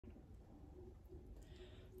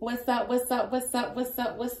What's up, what's up, what's up, what's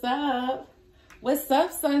up, what's up? What's up,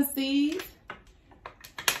 Sunseeds?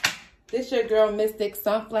 This your girl, Mystic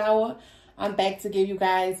Sunflower. I'm back to give you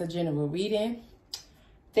guys a general reading.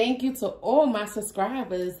 Thank you to all my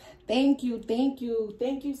subscribers. Thank you, thank you,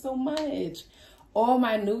 thank you so much. All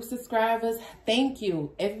my new subscribers, thank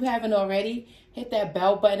you. If you haven't already, hit that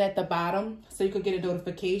bell button at the bottom so you can get a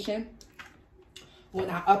notification when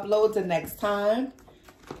I upload the next time.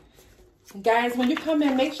 Guys, when you come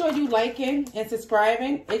in, make sure you liking and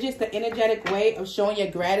subscribing. It's just an energetic way of showing your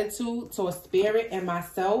gratitude to a spirit and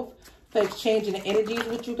myself for exchanging the energies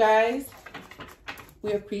with you guys.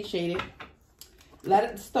 We appreciate it. Let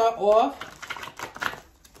it start off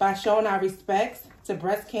by showing our respects to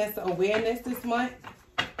breast cancer awareness this month.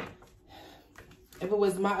 If it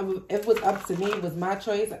was up to me, it was my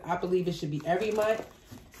choice. I believe it should be every month.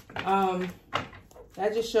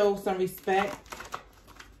 That just shows some respect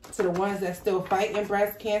to the ones that still fighting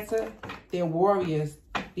breast cancer. They're warriors.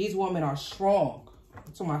 These women are strong.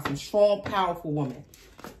 I'm talking about some strong, powerful women.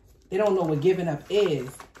 They don't know what giving up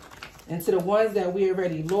is. And to the ones that we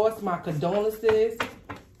already lost, my condolences.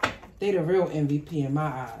 They the real MVP in my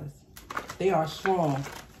eyes. They are strong.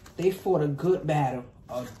 They fought a good battle.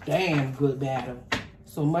 A damn good battle.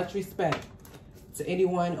 So much respect to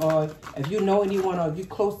anyone, or if you know anyone, or if you're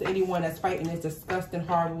close to anyone that's fighting this disgusting,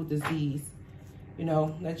 horrible disease. You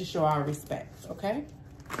know, let's just show our respect, okay?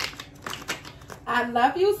 I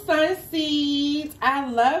love you, Sunseeds. I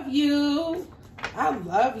love you. I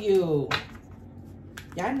love you.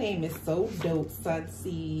 Y'all name is so dope,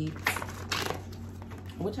 Sunseeds.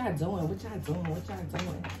 What y'all doing? What y'all doing? What y'all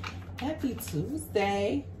doing? Happy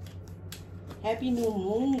Tuesday. Happy new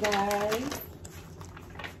moon, guys.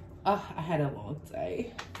 Oh, I had a long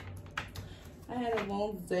day. I had a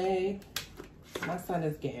long day. My son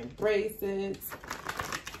is getting braces.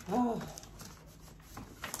 Oh,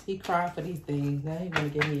 he cried for these things. Now he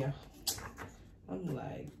want to give me a... I'm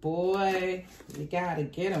like, boy, you gotta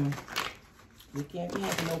get him. We can't be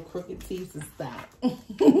having no crooked teeth and stop.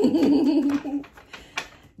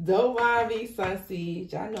 Don't mind me,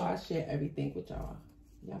 Sunseeds. Y'all know I share everything with y'all.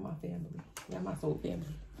 Y'all my family. Y'all my soul family.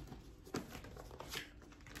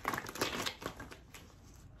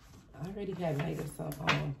 I already had lighted some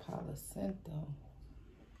Palo Santo.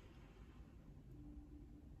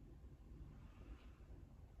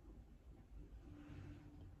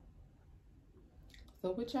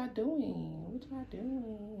 So what y'all doing? What y'all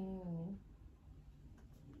doing?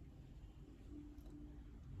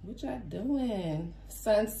 What y'all doing?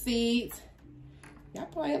 Sunseeds. Y'all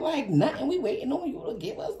probably like nothing. We waiting on you to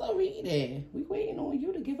give us a reading. We waiting on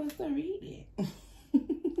you to give us a reading.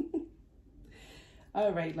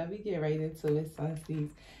 All right, let me get right into it,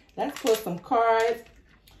 Sunseeds. Let's pull some cards.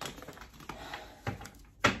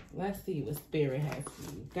 Let's see what Spirit has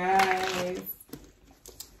for you guys.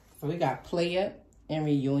 So we got player and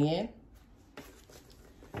reunion.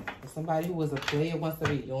 Somebody who was a player wants a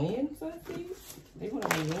reunion, Sunseeds. They want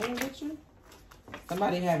a reunion with you.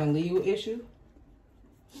 Somebody having legal issue.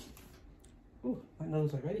 Ooh, my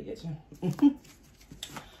nose already itching.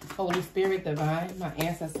 Holy Spirit Divine, my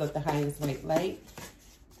ancestors of the highest white light.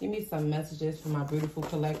 Give me some messages for my beautiful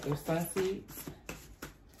collective Sunseeds.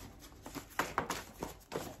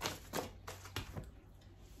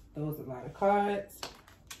 Those are a lot of cards.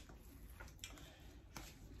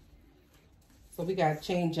 So we got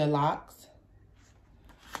change your locks.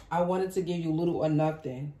 I wanted to give you little or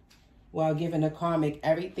nothing while giving the karmic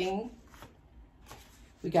everything.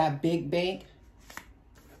 We got big bank.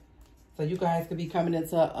 So you guys could be coming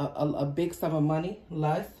into a big sum of money,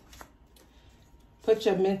 lust. Put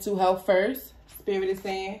your mental health first. Spirit is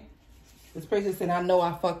saying. This person said, I know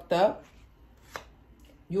I fucked up.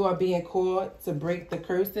 You are being called to break the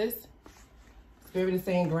curses. Spirit is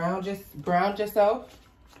saying, ground yourself.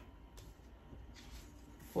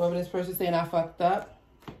 Whoever this person is saying, I fucked up.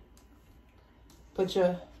 Put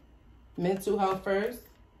your mental health first.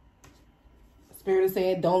 Spirit is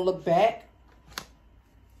saying, don't look back.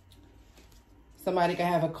 Somebody can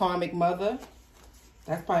have a karmic mother.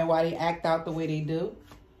 That's probably why they act out the way they do.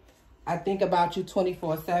 I think about you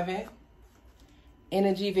 24/7.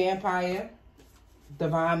 Energy vampire.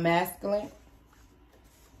 Divine masculine.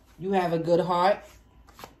 You have a good heart.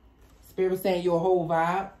 Spirit is saying you're a whole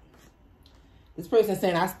vibe. This person is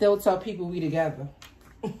saying, I still tell people we together.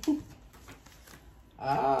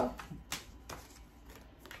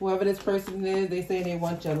 Whoever this person is, they say they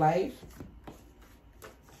want your life.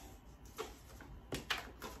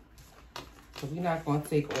 So we're not going to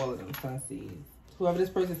take all of them, Sunseeds. Whoever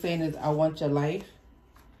this person is saying is, I want your life.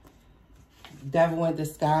 Devil in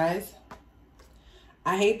disguise.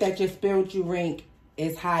 I hate that your spiritual rank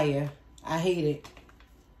is higher. I hate it.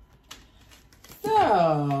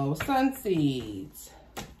 So, sun seeds.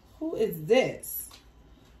 Who is this?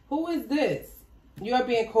 Who is this? You are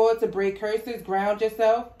being called to break curses. Ground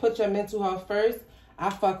yourself. Put your mental health first. I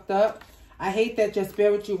fucked up. I hate that your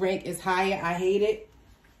spiritual rank is higher. I hate it.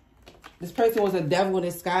 This person was a devil in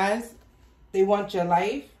disguise. They want your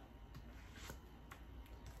life.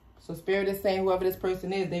 So Spirit is saying whoever this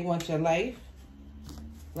person is, they want your life.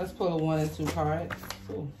 Let's pull a 1 and 2 cards.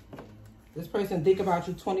 Ooh. This person think about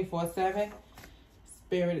you 24/7.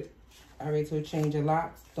 Spirit, I ready to change your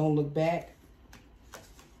locks. Don't look back.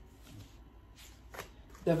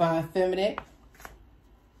 Divine Feminine.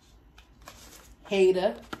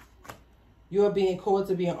 Hater. You are being called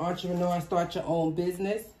to be an entrepreneur and start your own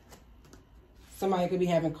business. Somebody could be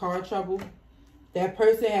having car trouble. That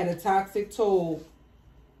person had a toxic toll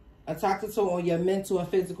on your mental and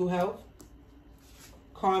physical health.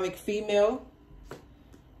 Karmic female.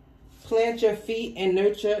 Plant your feet and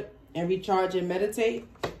nurture and recharge and meditate.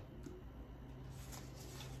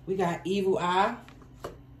 We got evil eye.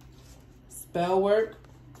 Spell work.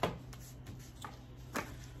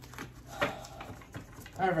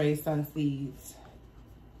 All right, sun seeds.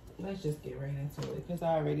 Let's just get right into it because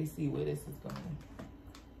I already see where this is going.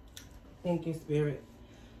 Thank you, Spirit.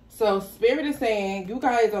 So Spirit is saying you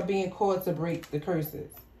guys are being called to break the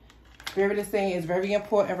curses. Spirit is saying it's very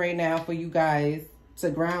important right now for you guys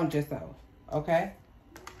to ground yourself, okay?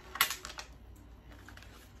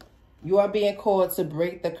 You are being called to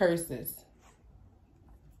break the curses.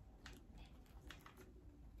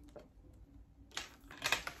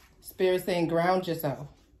 Spirit saying ground yourself.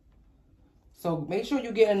 So make sure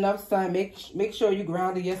you get enough sun. Make sure you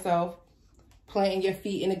grounded yourself. Planting your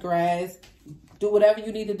feet in the grass. Do whatever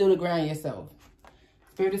you need to do to ground yourself.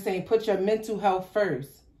 Spirit is saying put your mental health first.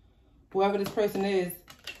 Whoever this person is,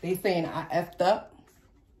 they saying I effed up.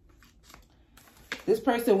 This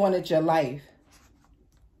person wanted your life.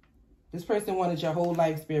 This person wanted your whole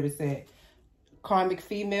life, Spirit said. Karmic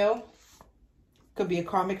female. Could be a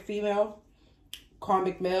karmic female.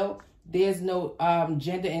 Karmic male. There's no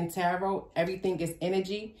gender in tarot. Everything is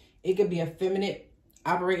energy. It could be a feminine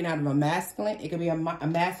operating out of a masculine. It could be a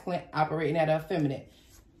masculine operating out of a feminine.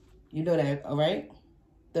 You know that, all right?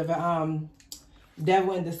 The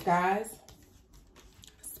devil in disguise.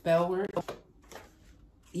 Spell word.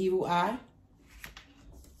 Evil eye.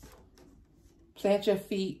 Plant your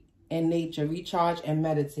feet in nature. Recharge and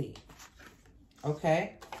meditate.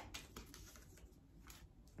 Okay?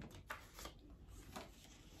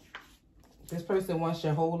 This person wants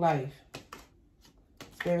your whole life.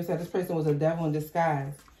 Spirit said this person was a devil in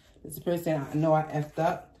disguise. This person, I know I effed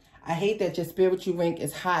up. I hate that your spiritual rank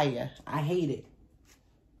is higher. I hate it.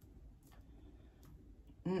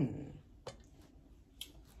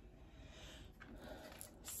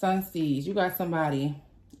 Sun seeds. You got somebody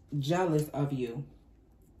jealous of you.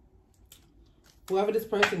 Whoever this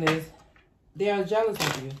person is, they are jealous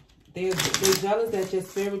of you. They're jealous that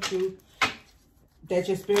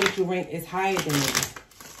your spiritual rank is higher than theirs.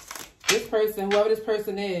 This person, whoever this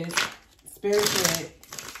person is, Spirit said,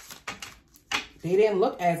 they didn't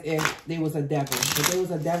look as if they was a devil, but they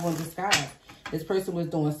was a devil in disguise. This person was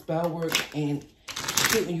doing spell work and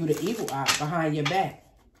shooting you the evil eye behind your back.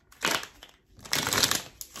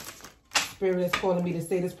 Spirit is calling me to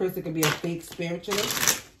say this person could be a fake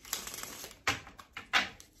spiritualist.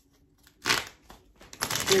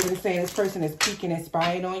 Spirit is saying this person is peeking and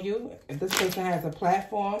spying on you. If this person has a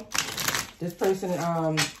platform, this person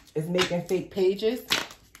is making fake pages,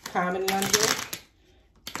 commenting under it.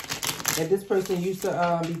 If this person used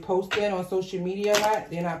to be posting on social media a lot,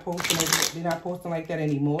 they're not posting like that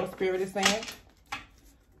anymore. Spirit is saying.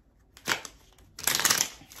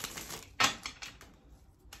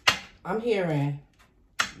 I'm hearing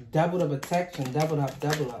double the protection, double up,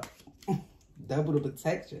 double up. Double the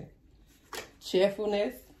protection.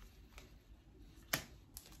 Cheerfulness.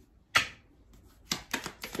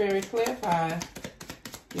 Spirit clarify.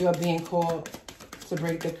 You are being called to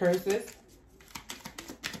break the curses.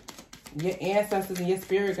 Your ancestors and your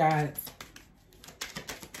spirit guides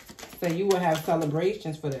say you will have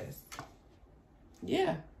celebrations for this.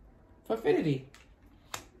 Yeah. Profinity.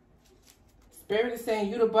 Spirit is saying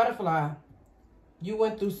you the butterfly. You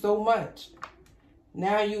went through so much.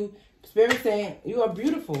 Now Spirit is saying you are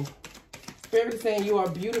beautiful. Spirit is saying you are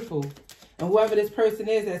beautiful. And whoever this person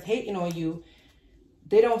is that's hating on you,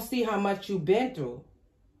 they don't see how much you've been through.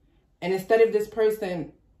 And instead of this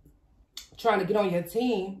person trying to get on your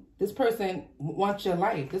team, this person wants your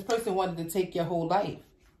life. This person wanted to take your whole life.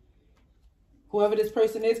 Whoever this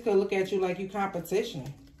person is could look at you like you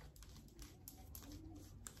competition.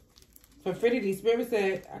 For Fridity, Spirit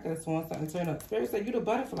said, I could have sworn something turned up. Spirit said, you the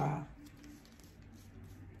butterfly.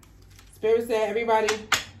 Spirit said, everybody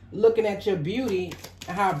looking at your beauty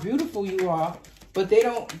and how beautiful you are, but they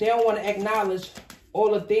don't want to acknowledge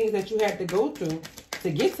all the things that you had to go through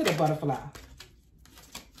to get to the butterfly.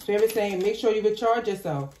 Spirit saying, make sure you recharge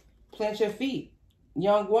yourself. Plant your feet.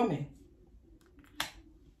 Young woman.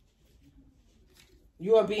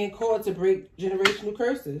 You are being called to break generational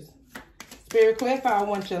curses. Spirit, clarify, I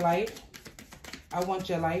want your life. I want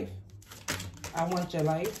your life. I want your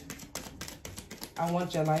life. I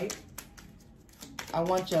want your life. I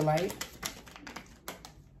want your life.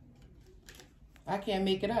 I can't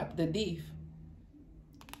make it up. The thief.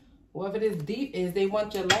 Whoever this thief is, they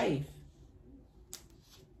want your life.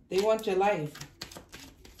 They want your life.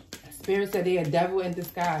 Spirit said they a devil in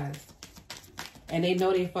disguise. And they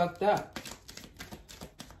know they fucked up.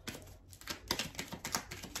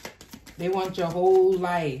 They want your whole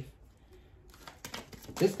life.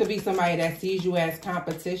 This could be somebody that sees you as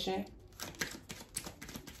competition.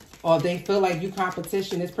 Or they feel like you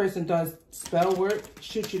competition. This person does spell work,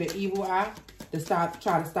 shoot you the evil eye to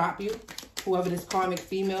try to stop you. Whoever this karmic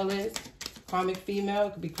female is. Karmic female.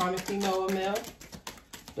 It could be karmic female or male.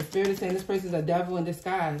 The Spirit is saying this person is a devil in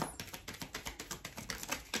disguise.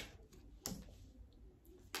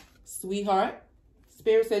 Sweetheart.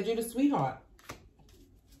 Spirit said you the sweetheart.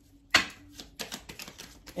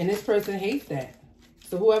 And this person hates that.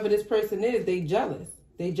 So whoever this person is, they jealous.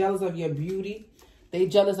 They jealous of your beauty. They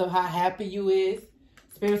jealous of how happy you is.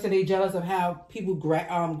 Spirit said they jealous of how people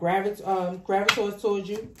gravitate towards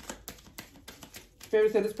you.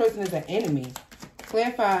 Spirit said this person is an enemy.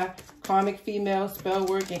 Clarify karmic female, spell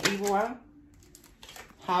work, and evil eye.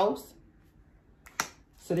 House.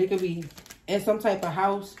 So they could be in some type of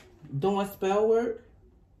house doing spell work.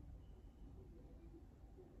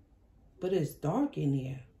 But it's dark in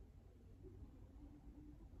there.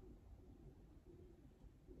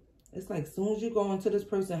 It's like as soon as you go into this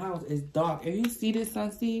person's house, it's dark. If you see this,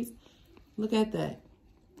 sun seeds, look at that.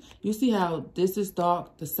 You see how this is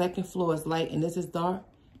dark, the second floor is light, and this is dark?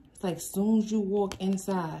 It's like as soon as you walk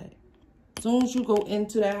inside, as soon as you go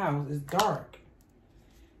into that house, it's dark.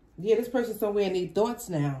 Yeah, this person's somewhere in their thoughts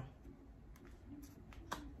now.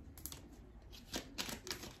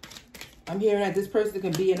 I'm hearing that this person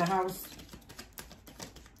can be in the house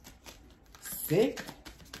sick.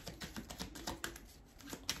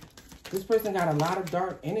 This person got a lot of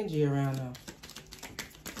dark energy around them.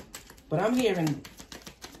 But I'm hearing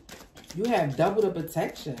you have double the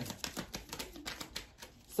protection.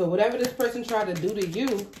 So whatever this person tried to do to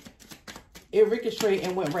you, it ricocheted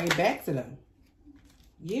and went right back to them.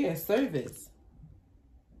 Yeah, service.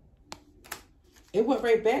 It went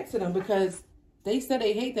right back to them because they said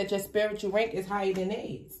they hate that your spiritual rank is higher than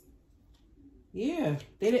theirs. Yeah,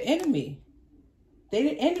 they the enemy. They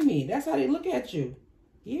the enemy. That's how they look at you.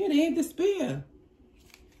 Yeah, they ain't despair.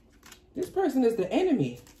 This person is the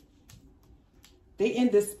enemy. They in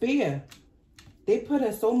despair. They put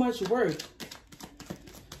in so much work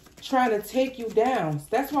trying to take you down.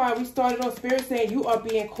 That's why we started on Spirit saying you are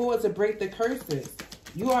being called to break the curses.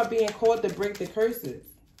 You are being called to break the curses.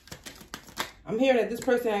 I'm hearing that this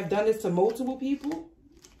person have done this to multiple people.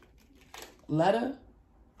 Letter.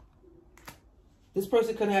 This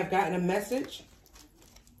person could have gotten a message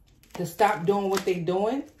to stop doing what they're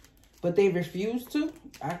doing, but they refuse to.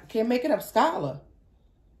 I can't make it up. Scholar.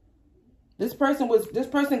 This person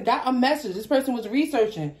got a message. This person was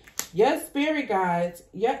researching. Your spirit guides,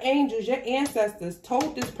 your angels, your ancestors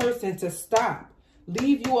told this person to stop.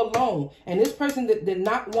 Leave you alone. And this person did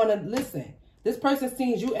not want to listen. This person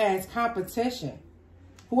sees you as competition.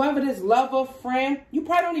 Whoever this lover, friend, you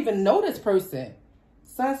probably don't even know this person.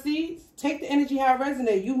 Sun seeds, take the energy how it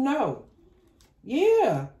resonates. You know.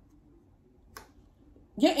 Yeah.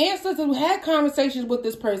 Your ancestors had conversations with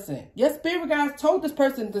this person. Your spirit guides told this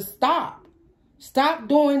person to stop. Stop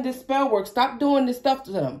doing this spell work. Stop doing this stuff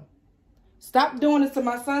to them. Stop doing this to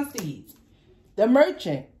my sun seeds. The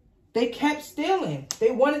merchant, they kept stealing.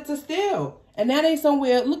 They wanted to steal. And now they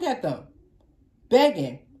somewhere, look at them.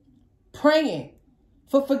 Begging, praying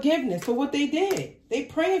for forgiveness for what they did. They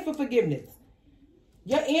praying for forgiveness.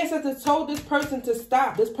 Your ancestors told this person to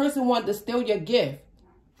stop. This person wanted to steal your gift.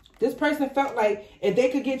 This person felt like if they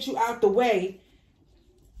could get you out the way,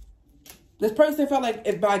 this person felt like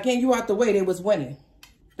if by getting you out the way, they was winning.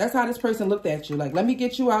 That's how this person looked at you. Like, let me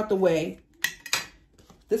get you out the way.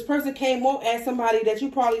 This person came up as somebody that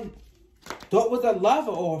you probably thought was a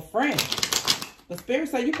lover or a friend. But Spirit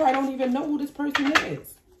said you probably don't even know who this person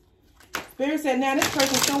is. Spirit said now this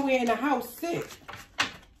person's somewhere in the house sick.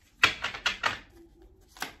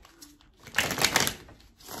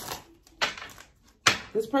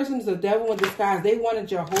 This person is a devil in disguise. They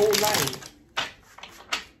wanted your whole life.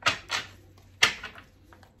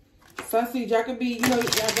 Sunseeds, y'all could be, you know,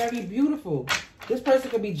 y'all very beautiful. This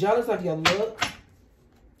person could be jealous of your looks.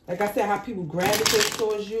 Like I said, how people gravitate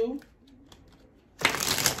towards you.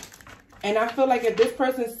 And I feel like if this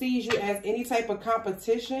person sees you as any type of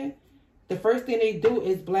competition, the first thing they do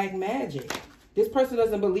is black magic. This person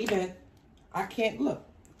doesn't believe in, I can't look.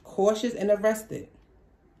 Cautious and arrested.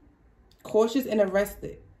 Cautious and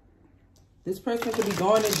arrested. This person could be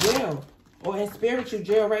going to jail or in spiritual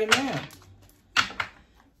jail right now.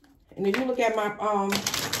 And if you look at my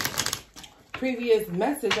previous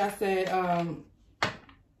message, I said, I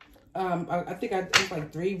think it was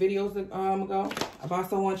like 3 videos ago about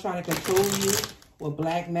someone trying to control you with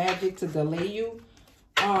black magic to delay you.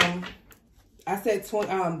 I said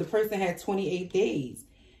the person had 28 days.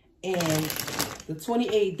 And the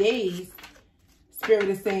 28 days, Spirit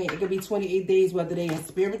is saying it could be 28 days whether they're in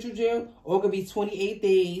spiritual jail, or it could be 28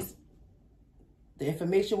 days the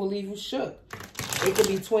information will leave you shook. It could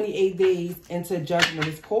be 28 days into judgment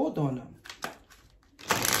is called on them.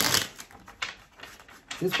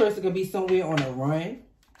 This person could be somewhere on a run,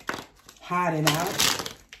 hiding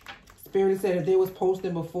out. Spirit said if they was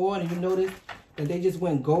posting before and you notice that they just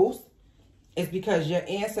went ghost, it's because your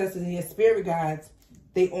ancestors and your spirit guides,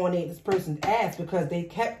 they on this person's ass because they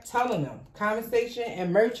kept telling them, conversation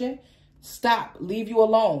and merchant, stop, leave you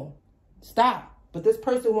alone, stop. But this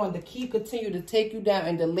person wanted to continue to take you down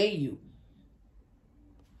and delay you.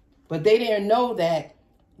 But they didn't know that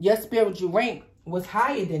your spiritual rank was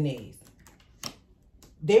higher than theirs.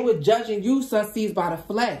 They were judging you, Sunseeds, by the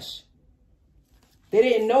flesh. They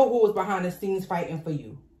didn't know who was behind the scenes fighting for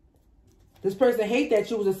you. This person hate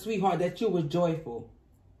that you was a sweetheart, that you was joyful.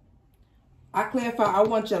 I clarify, I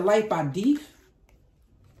want your life by thief.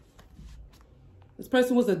 This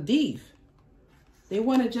person was a thief. They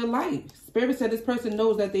wanted your life. Spirit said this person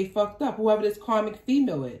knows that they fucked up, whoever this karmic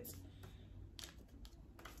female is.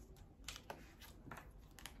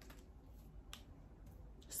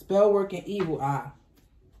 Spell work and evil eye.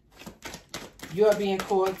 You are being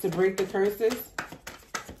called to break the curses.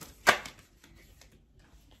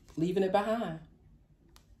 Leaving it behind.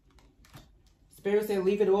 Spirit said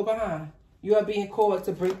leave it all behind. You are being called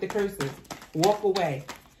to break the curses. Walk away.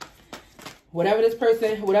 Whatever this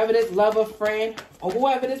person, whatever this lover, friend, or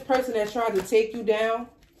whoever this person that tried to take you down,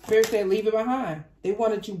 Spirit said leave it behind. They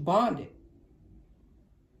wanted you bonded.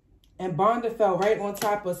 And bonded fell right on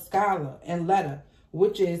top of scholar and letter,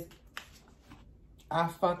 which is, I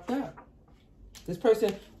fucked up. This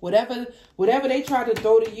person, whatever they tried to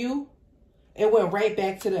throw to you, it went right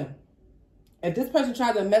back to them. If this person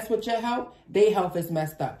tried to mess with your health, their health is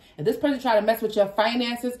messed up. If this person tried to mess with your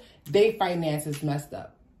finances, their finances messed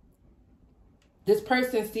up. This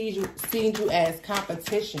person sees you as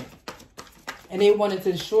competition. And they wanted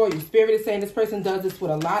to destroy you. Spirit is saying this person does this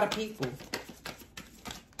with a lot of people.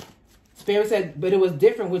 Spirit said, but it was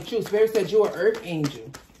different with you. Spirit said you're an earth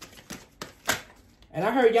angel. And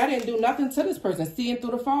I heard y'all didn't do nothing to this person, seeing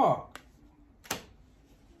through the fog.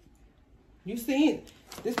 You seen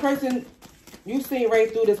this person, you seen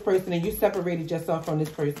right through this person and you separated yourself from this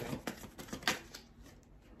person.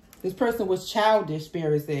 This person was childish,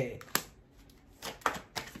 Spirit said.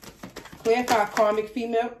 Clarify karmic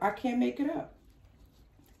female, I can't make it up.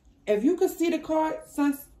 If you could see the card,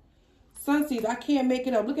 Sunseeds, I can't make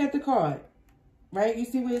it up. Look at the card. Right? You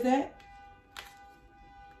see where it's at?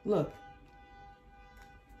 Look.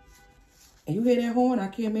 And you hear that horn? I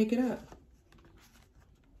can't make it up.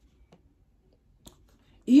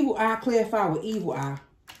 Evil eye, clarify with evil eye.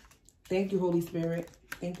 Thank you, Holy Spirit.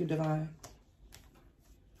 Thank you, Divine.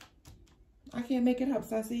 I can't make it up,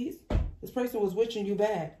 Sunseeds. This person was wishing you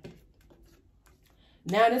bad.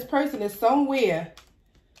 Now this person is somewhere.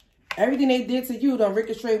 Everything they did to you, done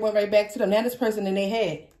ricochet went right back to them. Now this person in their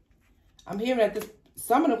head. I'm hearing that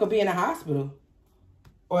some of them could be in a hospital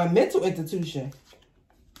or a mental institution.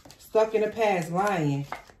 Stuck in the past, lying.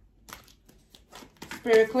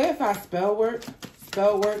 Spirit clarify spell work,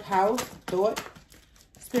 house, thought.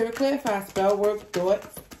 Spirit clarify spell work, thought,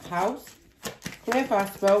 house. Clarify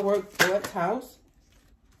spell work, thought, house.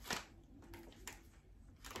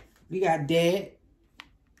 We got dead.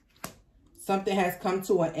 Something has come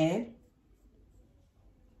to an end.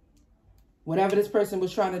 Whatever this person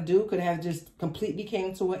was trying to do could have just completely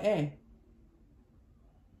came to an end.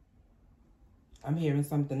 I'm hearing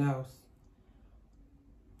something else.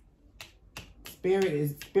 Spirit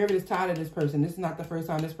is tired of this person. This is not the first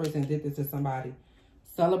time this person did this to somebody.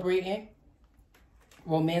 Celebrating.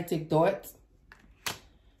 Romantic thoughts.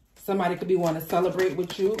 Somebody could be wanting to celebrate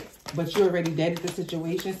with you, but you already dead at the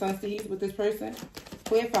situation, Sunseeds, with this person.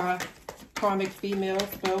 Clarify. Karmic female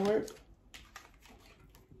spell work.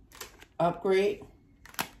 Upgrade.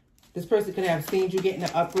 This person could have seen you getting an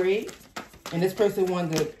upgrade. And this person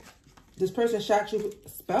shot you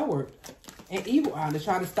spell work and evil eye to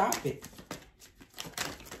try to stop it.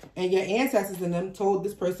 And your ancestors and them told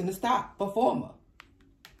this person to stop. Performer.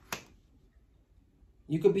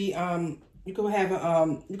 You could be you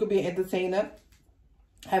could be an entertainer,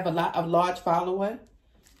 have a lot of large following.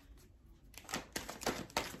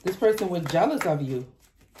 This person was jealous of you.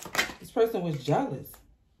 This person was jealous.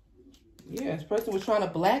 Yeah, this person was trying to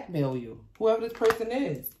blackmail you. Whoever this person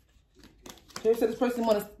is. They said this person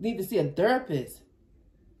need to see a therapist.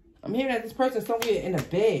 I'm hearing that this person somewhere in a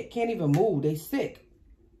bed, can't even move. They sick.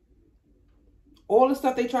 All the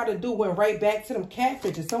stuff they tried to do went right back to them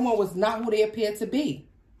catfishes. Someone was not who they appeared to be.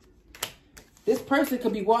 This person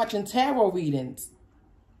could be watching tarot readings.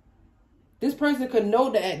 This person could know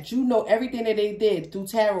that you know everything that they did through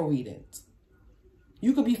tarot readings.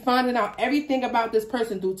 You could be finding out everything about this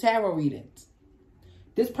person through tarot readings.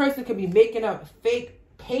 This person could be making up fake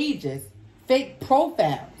pages, fake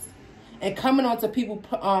profiles, and coming onto people's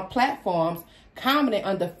platforms, commenting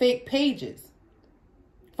under fake pages,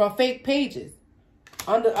 from fake pages,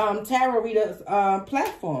 under tarot readers'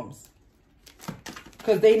 platforms.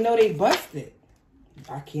 Because they know they busted.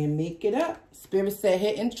 I can't make it up. Spirit said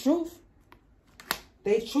hitting truth.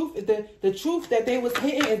 The truth that they was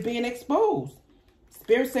hitting is being exposed.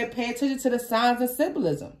 Spirit said pay attention to the signs and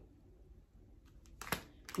symbolism.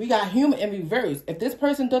 We got human in reverse. If this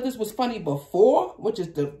person thought this was funny before, which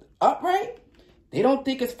is the upright, they don't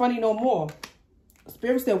think it's funny no more.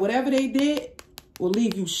 Spirit said whatever they did will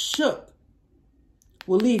leave you shook.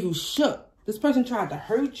 Will leave you shook. This person tried to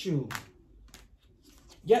hurt you.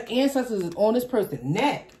 Your ancestors is on this person's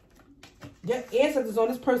neck. Your ancestors on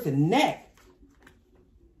this person's neck.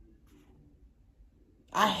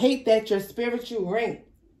 I hate that your spiritual rank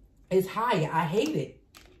is higher. I hate it.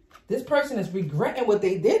 This person is regretting what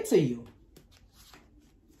they did to you.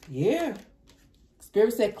 Yeah.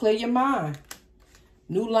 Spirit said clear your mind.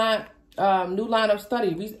 New line of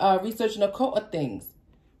study. Researching occult things.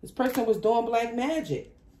 This person was doing black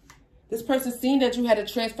magic. This person seen that you had a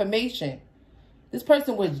transformation. This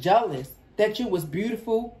person was jealous that you was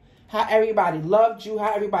beautiful, how everybody loved you,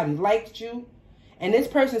 how everybody liked you. And this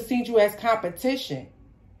person seen you as competition.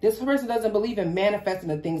 This person doesn't believe in manifesting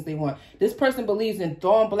the things they want. This person believes in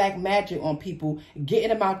throwing black magic on people, getting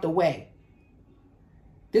them out the way.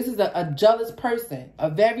 This is a jealous person,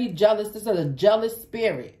 this is a jealous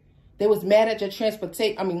spirit. They was mad at your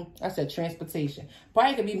transportation. I said transportation.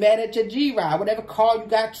 Probably could be mad at your G-Ride, whatever car you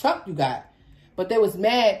got, truck you got. But they was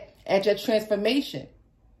mad at your transformation.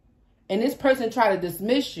 And this person tried to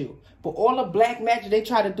dismiss you. But all the black magic they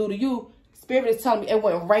tried to do to you, Spirit is telling me it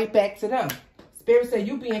went right back to them. Spirit said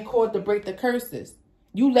you being called to break the curses.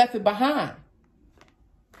 You left it behind.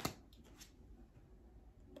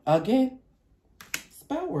 Again,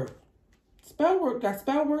 spell work. Spell work. Got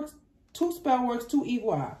spell works. 2 spell works, 2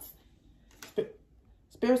 evil eyes.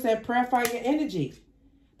 Spirit said purify your energy.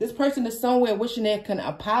 This person is somewhere wishing they can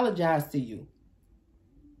apologize to you.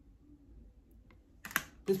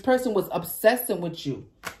 This person was obsessing with you.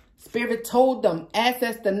 Spirit told them,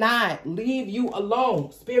 access denied, leave you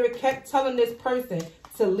alone. Spirit kept telling this person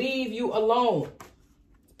to leave you alone.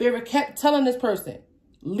 Spirit kept telling this person,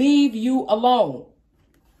 leave you alone.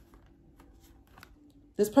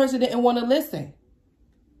 This person didn't want to listen.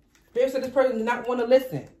 Spirit said this person did not want to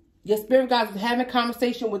listen. Your spirit guides was having a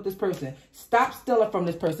conversation with this person. Stop stealing from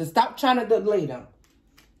this person. Stop trying to delay them.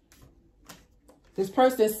 This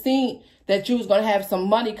person seen that you was going to have some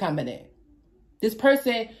money coming in. This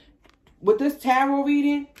person, with this tarot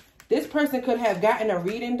reading, this person could have gotten a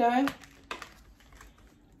reading done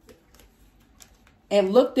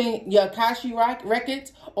and looked in your Akashi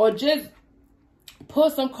records, or just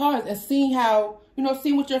pull some cards and see how,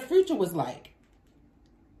 see what your future was like.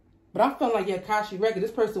 But I felt like your Akashi record,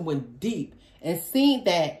 this person went deep and seen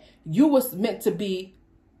that you was meant to be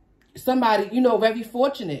somebody, very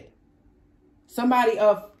fortunate. Somebody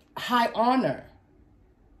of high honor.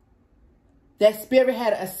 That Spirit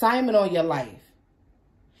had an assignment on your life.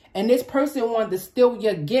 And this person wanted to steal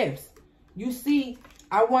your gifts. You see,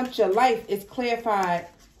 I want your life is clarified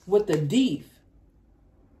with the thief.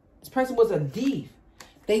 This person was a thief.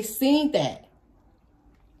 They seen that.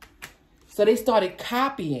 So they started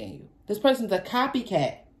copying you. This person's a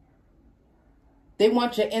copycat. They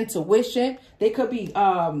want your intuition. They could be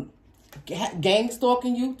gang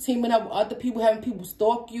stalking you, teaming up with other people, having people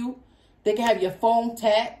stalk you. They can have your phone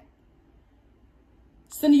tapped.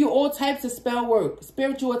 Sending you all types of spell work,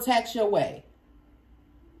 spiritual attacks your way.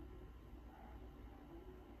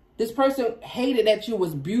 This person hated that you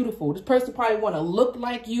was beautiful. This person probably want to look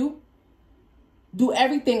like you, do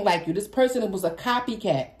everything like you. This person was a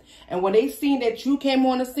copycat. And when they seen that you came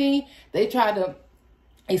on the scene, they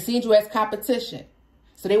seen you as competition.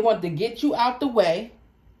 So they wanted to get you out the way,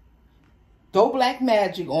 throw black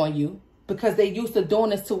magic on you, because they used to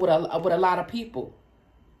doing this with a lot of people.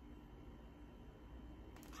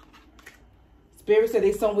 Spirit said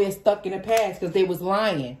they somewhere stuck in the past because they was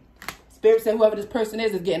lying. Spirit said whoever this person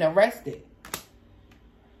is getting arrested.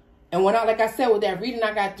 And when like I said, with that reading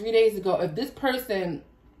I got 3 days ago, if this person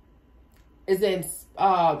is in,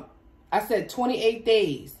 I said 28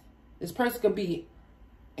 days, this person could be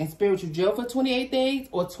in spiritual jail for 28 days,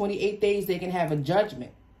 or 28 days they can have a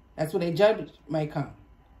judgment. That's when a judgment might come.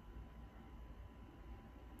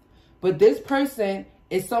 But this person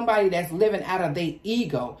is somebody that's living out of their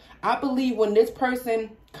ego. I believe when this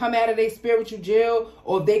person come out of their spiritual jail,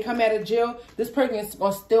 or if they come out of jail, this person is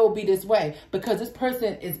going to still be this way, because this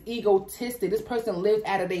person is egotistic. This person lives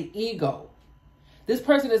out of their ego. This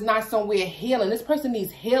person is not somewhere healing. This person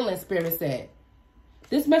needs healing, Spirit said.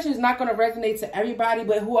 This message is not going to resonate to everybody,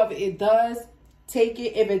 but whoever it does, take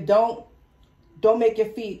it. If it don't make your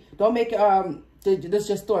feet, don't make it, this is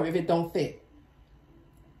your story if it don't fit.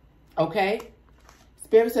 Okay?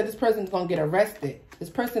 Spirit said this person is going to get arrested. This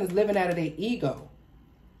person is living out of their ego.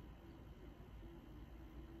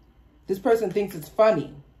 This person thinks it's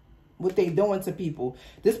funny what they doing to people.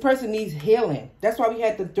 This person needs healing. That's why we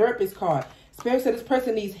had the therapist card. Spirit said this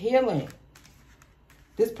person needs healing.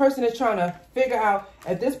 This person is trying to figure out,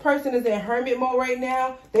 if this person is in hermit mode right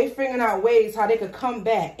now, they figuring out ways how they could come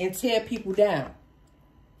back and tear people down.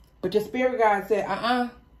 But your spirit guide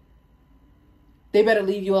said, they better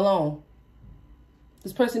leave you alone.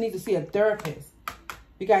 This person needs to see a therapist.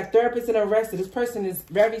 We got therapists and arrested. This person is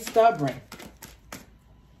very stubborn.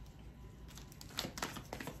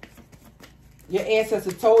 Your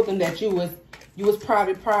ancestors told them that you was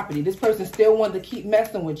private property. This person still wanted to keep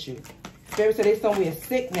messing with you. Spirit said they somewhere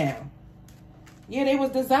sick now. Yeah, they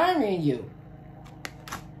was desiring you.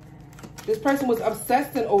 This person was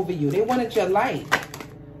obsessing over you. They wanted your life.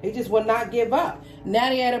 They just would not give up. Now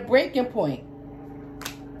they at a breaking point.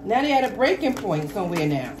 Now they at a breaking point somewhere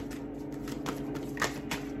now.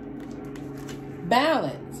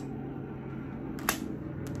 Balance.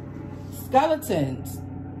 Skeletons.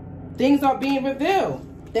 Things are being revealed.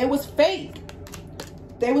 They was fake.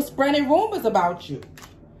 They was spreading rumors about you.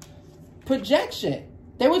 Projection.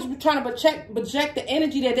 They was trying to project the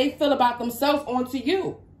energy that they feel about themselves onto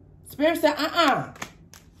you. Spirit said,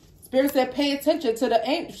 Spirit said, pay attention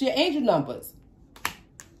to your angel numbers.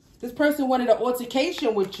 This person wanted an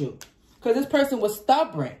altercation with you because this person was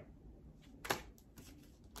stubborn.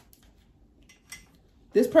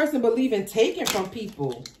 This person believe in taking from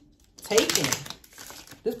people. Taking.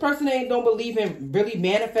 This person don't believe in really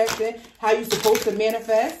manifesting how you're supposed to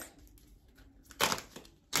manifest.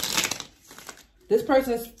 This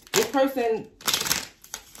person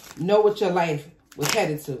know what your life was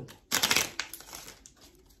headed to.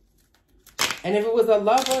 And if it was a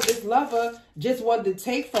lover, this lover just wanted to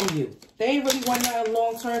take from you. They ain't really want nothing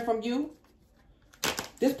long term from you.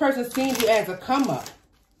 This person seen you as a come up.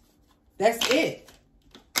 That's it.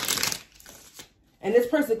 And this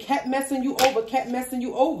person kept messing you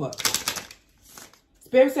over,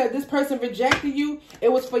 Spirit said this person rejected you.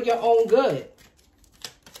 It was for your own good.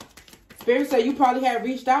 Spirit said you probably had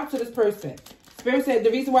reached out to this person. Spirit said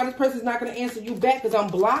the reason why this person is not going to answer you back is I'm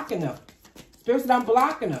blocking them. Spirit said I'm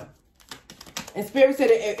blocking them. And Spirit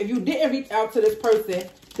said if you didn't reach out to this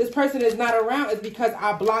person is not around, it's because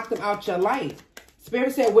I blocked them out your life.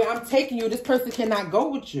 Spirit said where I'm taking you, this person cannot go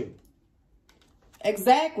with you.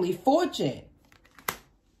 Exactly. Fortune.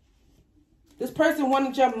 This person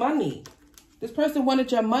wanted your money. This person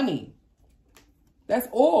wanted your money. That's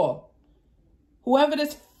all. Whoever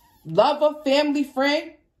this lover, family,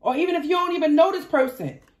 friend, or even if you don't even know this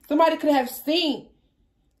person, somebody could have seen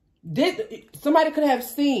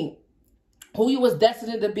who you was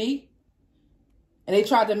destined to be, and they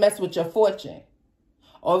tried to mess with your fortune.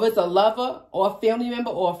 Or if it's a lover or a family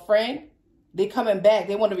member or a friend, they coming back.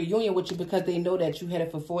 They want a reunion with you because they know that you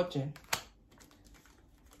headed for fortune.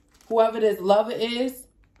 Whoever this lover is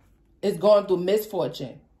going through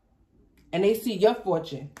misfortune. And they see your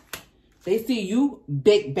fortune. They see you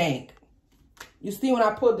big bank. You see when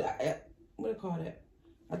I put, what do you call that?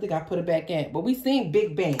 I think I put it back in. But we seen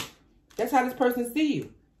big bank. That's how this person see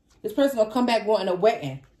you. This person gonna come back wanting a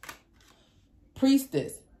wedding.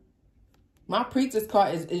 Priestess. My priestess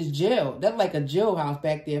card is jail. That's like a jailhouse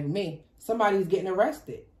back there for me. Somebody's getting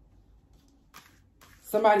arrested.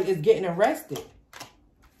 Somebody is getting arrested.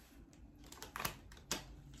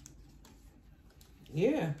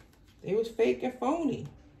 Yeah. They was fake and phony.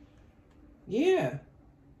 Yeah.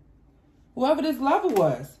 Whoever this lover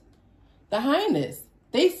was. The Highness.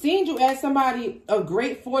 They seen you as somebody of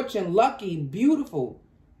great fortune, lucky, beautiful.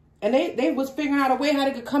 And they was figuring out a way how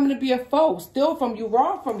they could come in and be a foe, steal from you,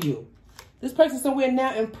 rob from you. This person somewhere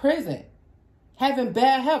now in prison, having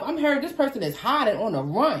bad health. I'm hearing this person is hiding on the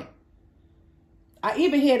run. I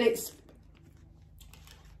even hear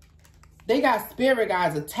they got spirit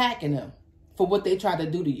guys attacking them for what they tried to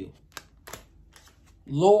do to you.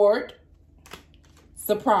 Lord,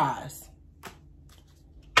 surprise.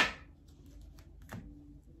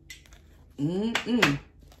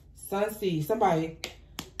 Sun seed. Somebody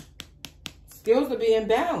skills are being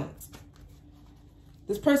balanced.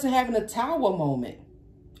 This person having a tower moment.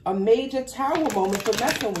 A major tower moment for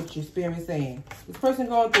messing with you, Spirit saying. This person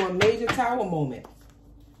going through a major tower moment.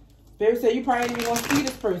 Spirit said you probably ain't even going to see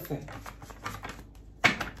this person.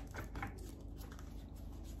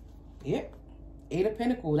 Yep. 8 of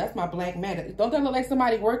Pentacles. That's my black matter. Don't that look like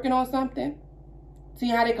somebody working on something? See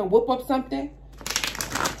how they can whoop up something?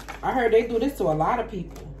 I heard they do this to a lot of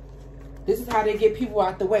people. This is how they get people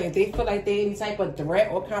out the way. If they feel like they any type of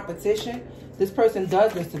threat or competition, this person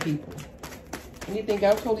does this to people. Anything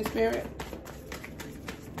else, Holy Spirit?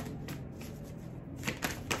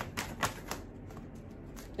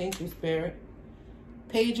 Thank you, Spirit.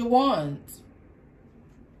 Page of Wands.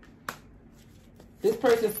 This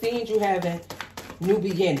person seen you having new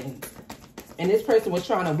beginnings. And this person was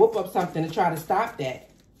trying to whoop up something to try to stop that.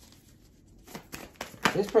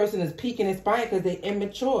 This person is peeking and spying because they're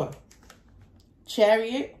immature.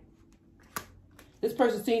 Chariot. This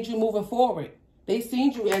person seen you moving forward. They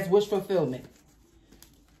seen you as wish fulfillment.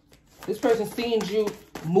 This person seen you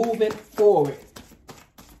moving forward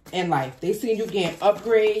in life. They seen you getting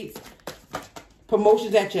upgrades,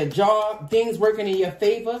 promotions at your job, things working in your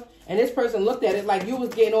favor. And this person looked at it like you was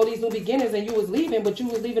getting all these new beginnings and you was leaving, but you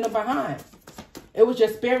was leaving them behind. It was your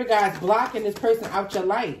spirit guides blocking this person out your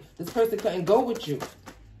life. This person couldn't go with you.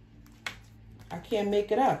 I can't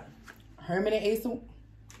make it up. Hermit and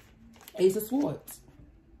Ace of Swords.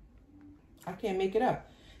 I can't make it up.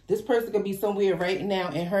 This person could be somewhere right now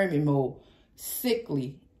in hermit mode.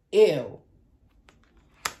 Sickly, ill.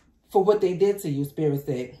 For what they did to you, Spirit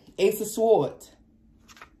said. Ace of Swords.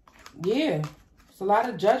 Yeah. It's a lot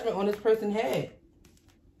of judgment on this person's head.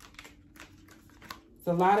 It's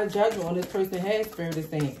a lot of judgment on this person's head, Spirit is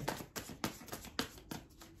saying.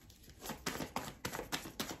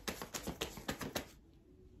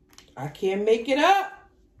 I can't make it up.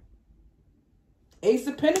 Ace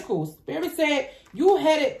of Pentacles. Spirit said you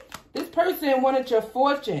headed, this person wanted your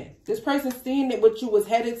fortune. This person seen it what you was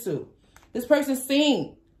headed to. This person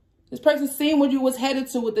seen what you was headed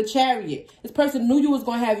to with the Chariot. This person knew you was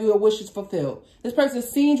going to have your wishes fulfilled. This person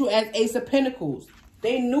seen you as Ace of Pentacles.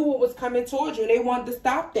 They knew what was coming towards you and they wanted to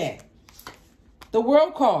stop that. The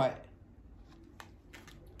World card.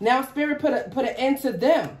 Now Spirit put an end to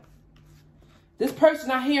them. This person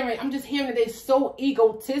I'm just hearing that they're so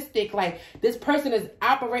egotistic. Like this person is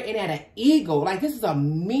operating at an ego. Like this is a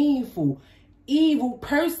meanful, evil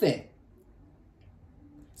person.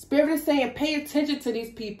 Spirit is saying, pay attention to these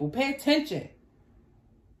people. Pay attention.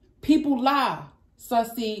 People lie,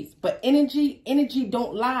 Sunseeds, but energy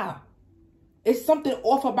don't lie. It's something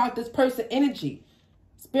off about this person's energy.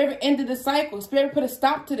 Spirit ended the cycle. Spirit put a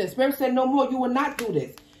stop to this. Spirit said, no more, you will not do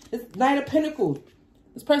this. It's Knight of Pentacles.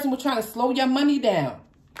 This person was trying to slow your money down.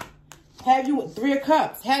 Have you in 3 of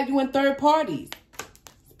Cups. Have you in third parties.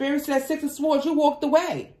 Spirit said 6 of Swords. You walked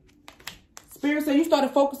away. Spirit said you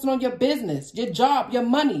started focusing on your business, your job, your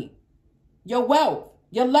money, your wealth,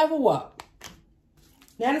 your level up.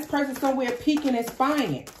 Now this person somewhere peeking and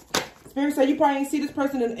spying. Spirit said you probably ain't see this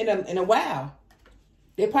person in a while.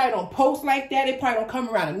 They probably don't post like that. They probably don't come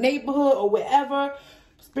around the neighborhood or wherever.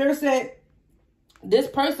 Spirit said this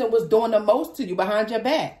person was doing the most to you behind your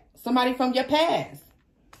back. Somebody from your past.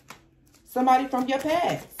 Somebody from your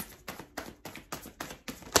past.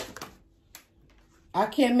 I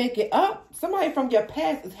can't make it up. Somebody from your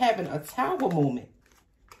past is having a tower moment.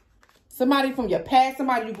 Somebody from your past,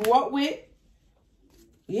 somebody you grew up with.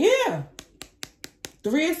 Yeah.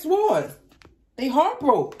 3 of Swords. They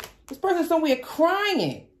heartbroken. This person somewhere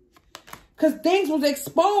crying. Because things was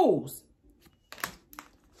exposed.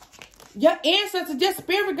 Your ancestors, your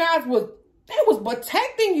spirit guides they was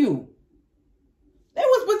protecting you. They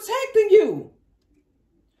was protecting you.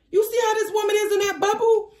 You see how this woman is in that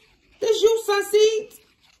bubble? This you, Sunseeds.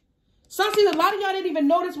 Sunseeds, a lot of y'all didn't even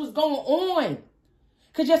know this was going on.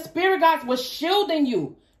 Because your spirit guides was shielding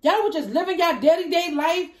you. Y'all were just living your day-to-day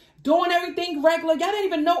life, doing everything regular. Y'all didn't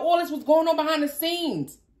even know all this was going on behind the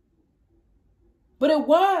scenes. But it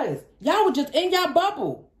was. Y'all were just in your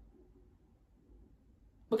bubble.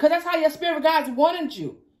 Because that's how your spirit guides wanted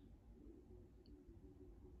you.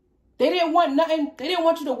 They didn't want nothing. They didn't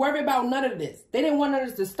want you to worry about none of this. They didn't want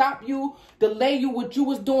us to stop you, delay you, what you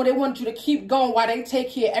was doing. They wanted you to keep going while they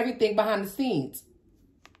take care of everything behind the scenes.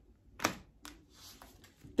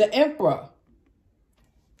 The Emperor.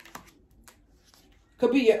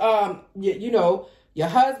 Could be your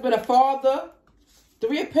husband, a father.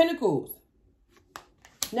 Three of Pentacles.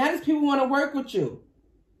 Now these people want to work with you.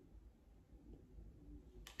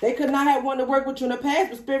 They could not have wanted to work with you in the past,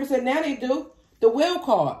 but Spirit said now they do. The Will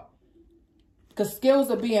card. Because skills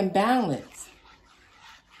are being balanced.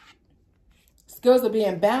 Skills are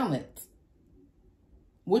being balanced.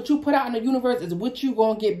 What you put out in the universe is what you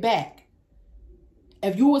going to get back.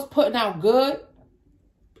 If you was putting out good,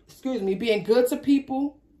 being good to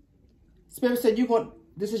people, Spirit said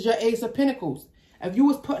this is your Ace of Pentacles. If you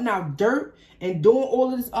was putting out dirt and doing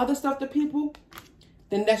all of this other stuff to people,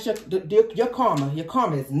 then that's your karma. Your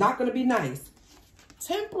karma is not going to be nice.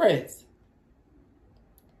 Temperance.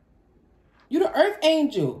 You're the Earth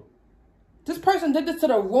Angel. This person did this to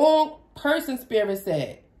the wrong person, Spirit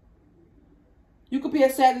said. You could be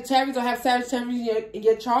a Sagittarius or have Sagittarius in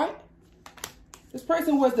your chart. This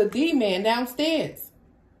person was the D-man downstairs.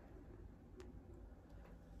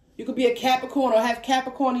 You could be a Capricorn or have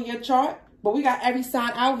Capricorn in your chart, but we got every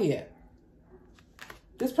sign out here.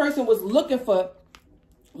 This person was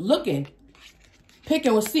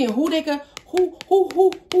picking or seeing who they could,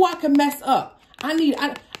 who I can mess up.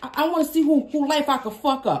 I want to see who life I could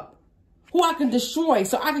fuck up, who I can destroy,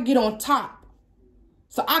 so I can get on top,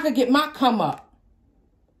 so I could get my come up.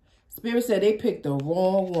 Spirit said they picked the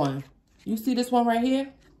wrong one. You see this one right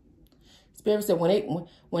here? Spirit said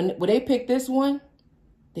when they picked this one,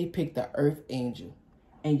 they picked the Earth Angel,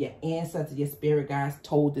 and your ancestors, your spirit guides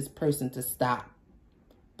told this person to stop.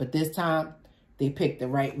 But this time, they picked the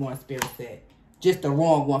right one, Spirit said. Just the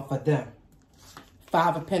wrong one for them.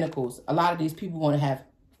 Five of Pentacles. A lot of these people want to have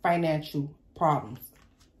financial problems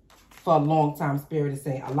for a long time, Spirit is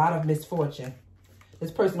saying. A lot of misfortune. This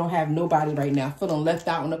person don't have nobody right now, feeling left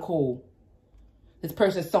out in the cold. This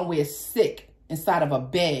person somewhere sick inside of a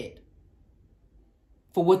bed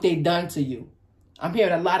for what they done to you. I'm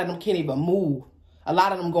hearing a lot of them can't even move. A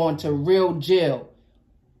lot of them going to real jail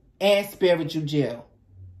and spiritual jail.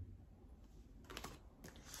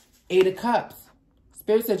 Eight of Cups.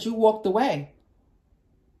 Spirit said you walked away.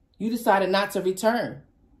 You decided not to return.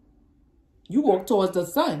 You walked towards the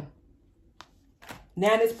sun.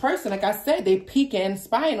 Now this person, like I said, they peeking and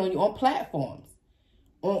spying on you on platforms.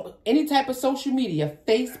 On any type of social media.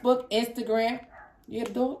 Facebook, Instagram. You hear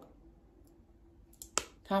the dog?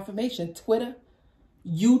 Confirmation. Twitter.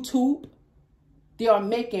 YouTube. They are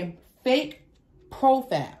making fake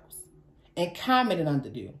profiles and commenting under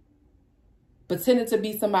you, pretending to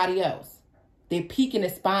be somebody else. They peeking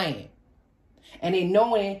and spying. And they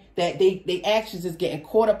knowing that they actions is getting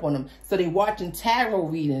caught up on them. So they watching tarot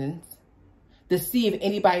readings to see if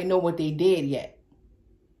anybody know what they did yet.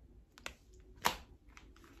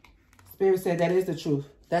 Spirit said that is the truth.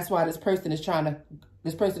 That's why this person is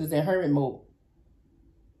in hermit mode.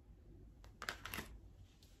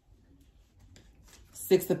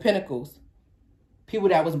 Six of Pentacles. People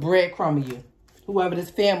that was breadcrumbing you. Whoever this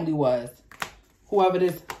family was. Whoever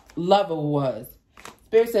this lover was.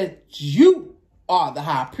 Spirit said you are the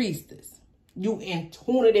high priestess. You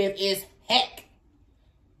intuitive as heck.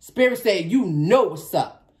 Spirit said you know what's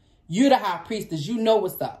up. You're the high priestess. You know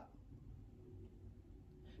what's up.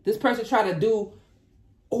 This person tried to do,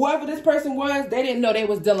 whoever this person was, they didn't know they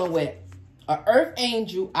was dealing with an earth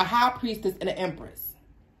angel, a high priestess, and an empress.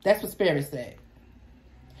 That's what Spirit said.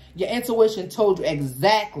 Your intuition told you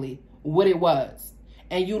exactly what it was.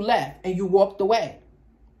 And you left and you walked away.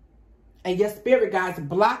 And your spirit guides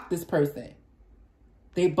blocked this person.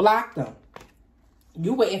 They blocked them.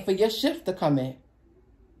 You waiting for your shifts to come in.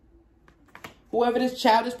 Whoever this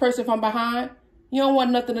childish person from behind, you don't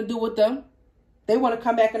want nothing to do with them. They want to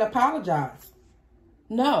come back and apologize.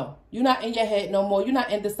 No, you're not in your head no more. You're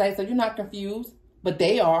not indecisive. You're not confused. But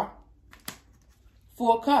they are.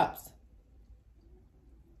 Four of Cups.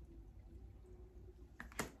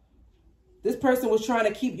 This person was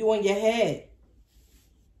trying to keep you in your head.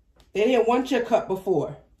 They didn't want your cup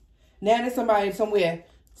before. Now there's somebody somewhere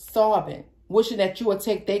sobbing, wishing that you would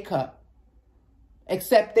take their cup.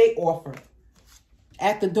 Accept their offer.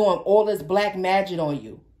 After doing all this black magic on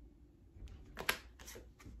you.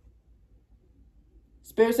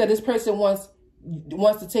 Spirit said this person wants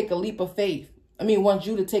to take a leap of faith. Wants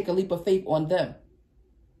you to take a leap of faith on them.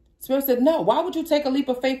 Spirit said, no. Why would you take a leap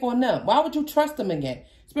of faith on them? Why would you trust them again?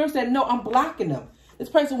 Spirit said, no, I'm blocking them. This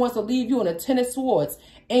person wants to leave you in a 10 of swords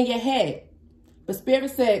in your head. But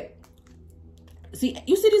Spirit said, see,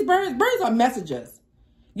 you see these birds? Birds are messengers.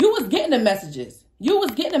 You was getting the messages. You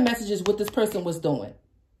was getting the messages what this person was doing.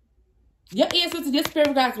 Your ancestors, your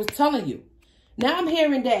spirit guides was telling you. Now I'm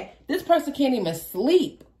hearing that this person can't even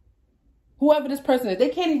sleep. Whoever this person is, they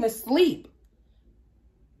can't even sleep.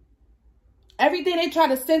 Everything they try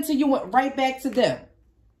to send to you went right back to them.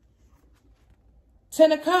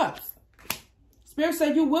 10 of Cups. Spirit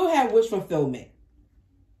said you will have wish fulfillment.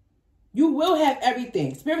 You will have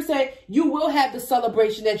everything. Spirit said you will have the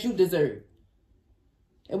celebration that you deserve.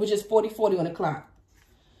 It was just 40-40 on the clock.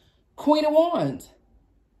 Queen of Wands.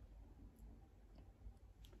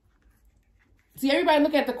 See, everybody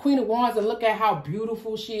look at the Queen of Wands and look at how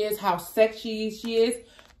beautiful she is, how sexy she is.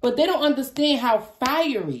 But they don't understand how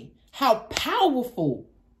fiery, how powerful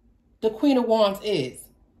the Queen of Wands is.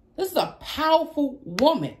 This is a powerful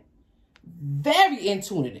woman. Very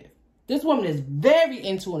intuitive. This woman is very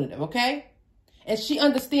intuitive, okay? And she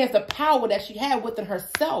understands the power that she has within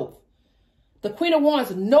herself. The Queen of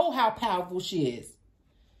Wands know how powerful she is.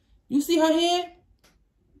 You see her hand?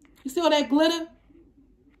 You see all that glitter?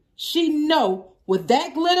 She know with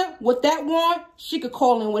that glitter, with that wand, she could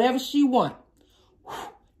call in whatever she want.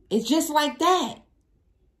 It's just like that.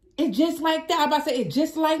 It's just like that. I'm about to say, it's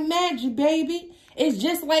just like magic, baby. It's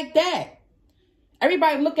just like that.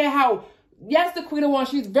 Everybody look at how, yes, the Queen of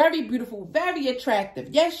Wands, she's very beautiful, very attractive.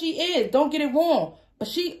 Yes, she is. Don't get it wrong. But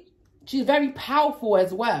she's very powerful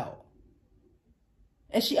as well.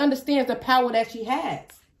 And she understands the power that she has.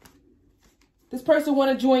 This person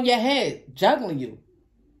want to join your head, juggling you.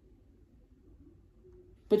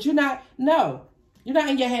 But you're not, no, you're not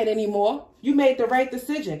in your head anymore. You made the right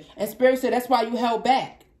decision. And Spirit said that's why you held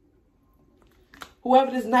back.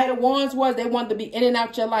 Whoever this Knight of Wands was, they wanted to be in and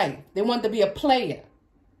out your life. They wanted to be a player.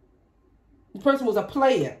 The person was a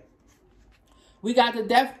player. We got the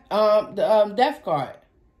death card.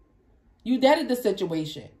 You deaded the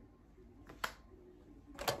situation.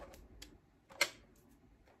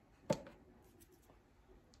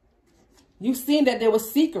 You seen that there were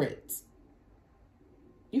secrets.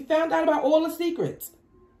 You found out about all the secrets.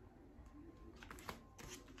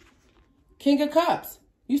 King of Cups.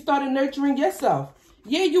 You started nurturing yourself.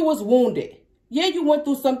 Yeah, you was wounded. Yeah, you went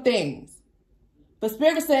through some things. But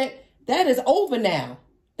Spirit said, that is over now.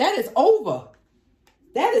 That is over.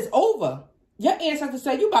 That is over. Your ancestors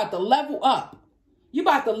said, you about to level up. You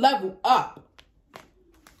about to level up.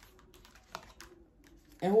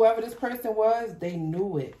 And whoever this person was, they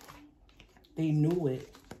knew it. They knew it.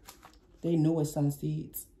 They knew it, sun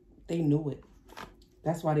seeds. They knew it.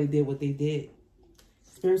 That's why they did what they did.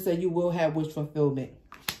 Spirit said you will have wish fulfillment.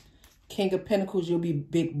 King of Pentacles, you'll be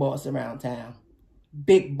big boss around town.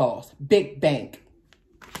 Big boss. Big bank.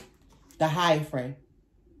 The Hierophant.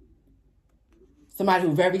 Somebody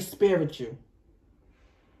who's very spiritual.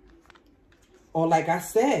 Or like I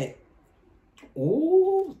said,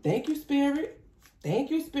 ooh, thank you, Spirit.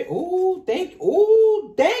 Thank you, Spirit. Ooh,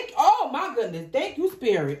 oh my goodness. Thank you,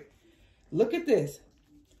 Spirit. Look at this.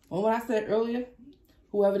 On what I said earlier,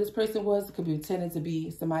 whoever this person was could be pretending to be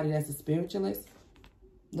somebody that's a spiritualist.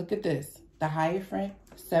 Look at this. The Hierophant,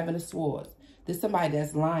 7 of Swords. This is somebody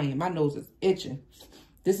that's lying. My nose is itching.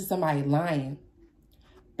 This is somebody lying,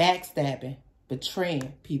 backstabbing,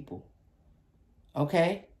 betraying people.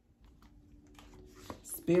 Okay?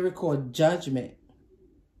 Spirit called judgment.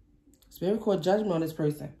 Spirit called judgment on this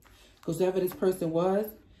person. Because whoever this person was,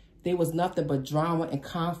 there was nothing but drama and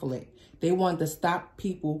conflict. They wanted to stop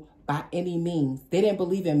people by any means. They didn't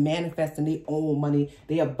believe in manifesting their own money,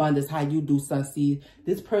 their abundance, how you do, Sunseed.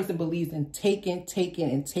 This person believes in taking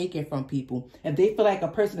from people. If they feel like a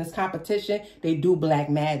person is competition, they do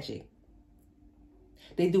black magic.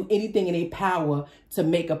 They do anything in their power to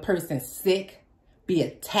make a person sick, be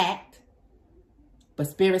attacked. But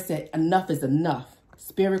Spirit said enough is enough.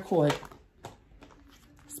 Spirit called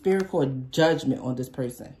judgment on this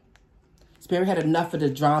person. Spirit had enough of the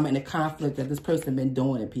drama and the conflict that this person been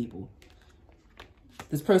doing to people.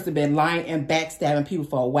 This person been lying and backstabbing people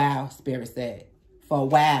for a while, Spirit said. For a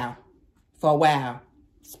while. For a while.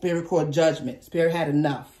 Spirit called judgment. Spirit had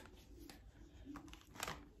enough.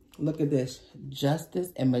 Look at this. Justice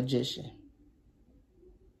and Magician.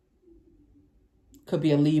 Could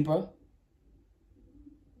be a Libra.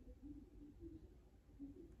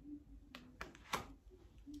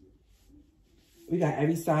 We got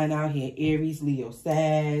every sign out here. Aries, Leo,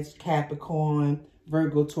 Sag, Capricorn,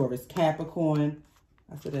 Virgo, Taurus, Capricorn.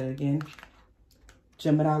 I said that again.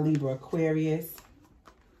 Gemini, Libra, Aquarius.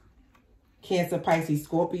 Cancer, Pisces,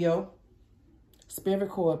 Scorpio. Spirit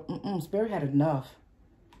cord. Spirit had enough.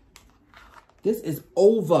 This is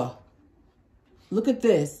over. Look at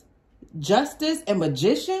this. Justice and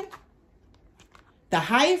Magician. The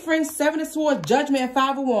Hierophant, Seven of Swords, Judgment, and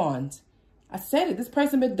Five of Wands. I said it. This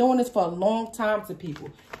person been doing this for a long time to people.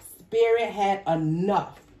 Spirit had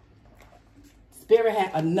enough. Spirit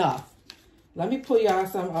had enough. Let me pull y'all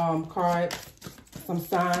some cards, some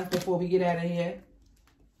signs before we get out of here.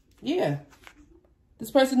 Yeah.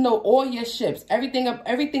 This person know all your ships. Everything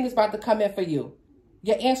is about to come in for you.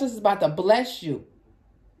 Your ancestors is about to bless you.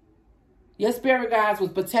 Your spirit guides was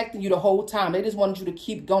protecting you the whole time. They just wanted you to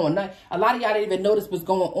keep going. A lot of y'all didn't even notice what's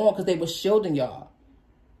going on because they were shielding y'all.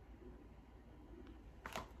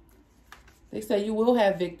 They say you will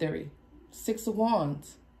have victory. Six of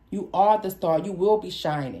Wands. You are the star. You will be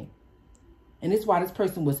shining. And this is why this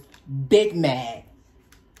person was big mad.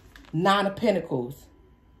 Nine of Pentacles.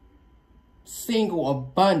 Single,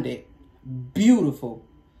 abundant, beautiful.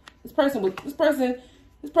 Spirit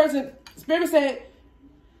said,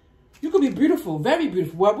 you could be beautiful, very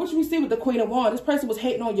beautiful. Well, what we see with the Queen of Wands, this person was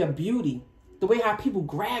hating on your beauty. The way how people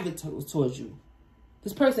gravitate towards you.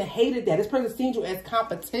 This person hated that. This person seen you as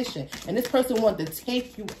competition. And this person wanted to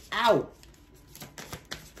take you out.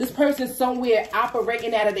 This person somewhere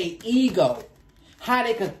operating out of their ego. How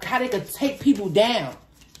they could take people down.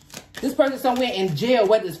 This person somewhere in jail,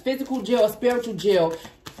 whether it's physical jail or spiritual jail,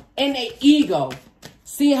 in their ego.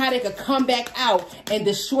 Seeing how they could come back out and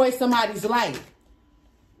destroy somebody's life.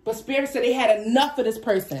 But Spirit said they had enough of this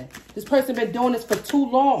person. This person been doing this for too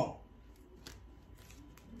long.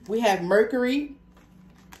 We have Mercury,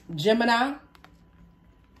 Gemini.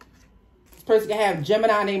 This person can have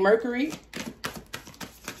Gemini named Mercury.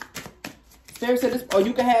 Spirit said this, or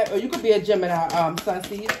you could be a Gemini,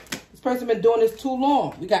 Sunseed. This person been doing this too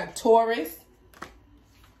long. We got Taurus.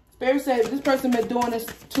 Spirit said this person been doing this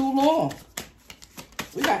too long.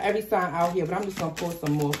 We got every sign out here, but I'm just gonna pull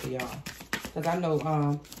some more for y'all. Because I know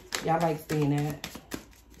y'all like seeing that.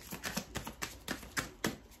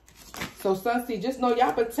 So Sunseed, just know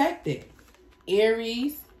y'all protected.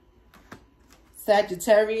 Aries,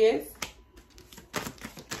 Sagittarius.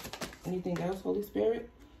 Anything else, Holy Spirit?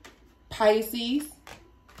 Pisces.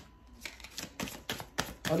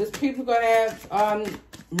 Oh, this people gonna have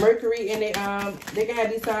Mercury in they can have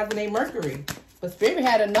these signs in their Mercury. But Spirit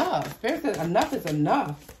had enough. Spirit said enough is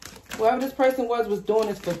enough. Whoever this person was doing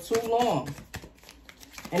this for too long.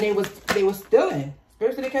 And they was stealing.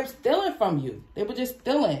 Spirit said they kept stealing from you. They were just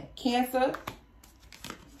stealing. Cancer.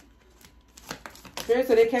 Spirit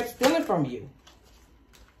said they kept stealing from you.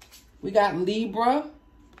 We got Libra.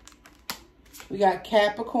 We got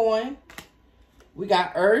Capricorn. We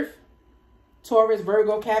got Earth. Taurus,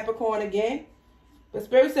 Virgo, Capricorn again. But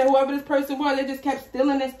Spirit said whoever this person was, they just kept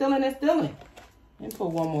stealing and stealing and stealing. Let me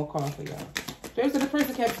pull one more card for y'all. Spirit said the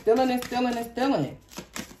person kept stealing and stealing and stealing.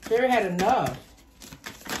 Spirit had enough.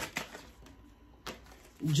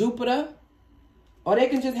 Jupiter. Or they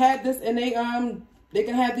can just have this and they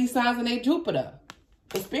can have these signs in their Jupiter.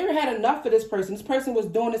 The Spirit had enough for this person. This person was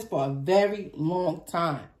doing this for a very long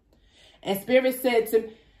time. And Spirit said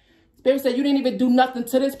you didn't even do nothing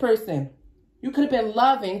to this person. You could have been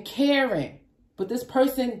loving, caring. But this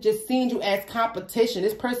person just seen you as competition.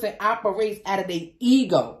 This person operates out of their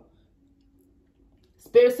ego.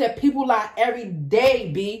 Spirit said people lie every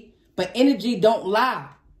day, B. But energy don't lie.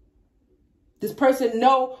 This person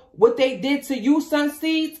know what they did to you,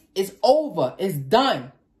 Sunseeds, is over. It's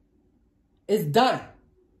done. It's done.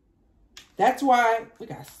 That's why we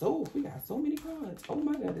got so many cards. Oh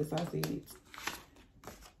my God, this Sunseeds.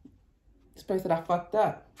 This person I fucked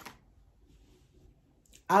up.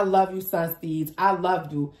 I love you, Sunseeds. I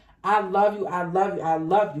love you. I love you. I love you. I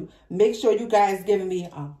love you. Make sure you guys giving me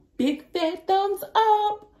a big fat thumbs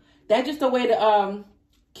up. That's just a way to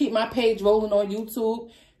keep my page rolling on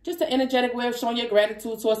YouTube. Just an energetic way of showing your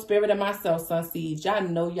gratitude to a spirit and myself, Sunseeds. Y'all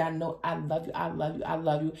know I love you. I love you. I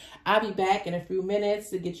love you. I'll be back in a few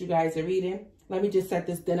minutes to get you guys a reading. Let me just set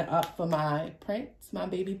this dinner up for my prince, my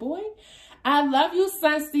baby boy. I love you,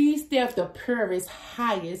 Sunseeds. They're the purest,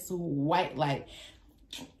 highest white light.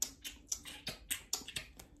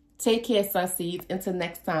 Take care, Sunseeds. Until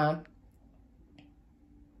next time.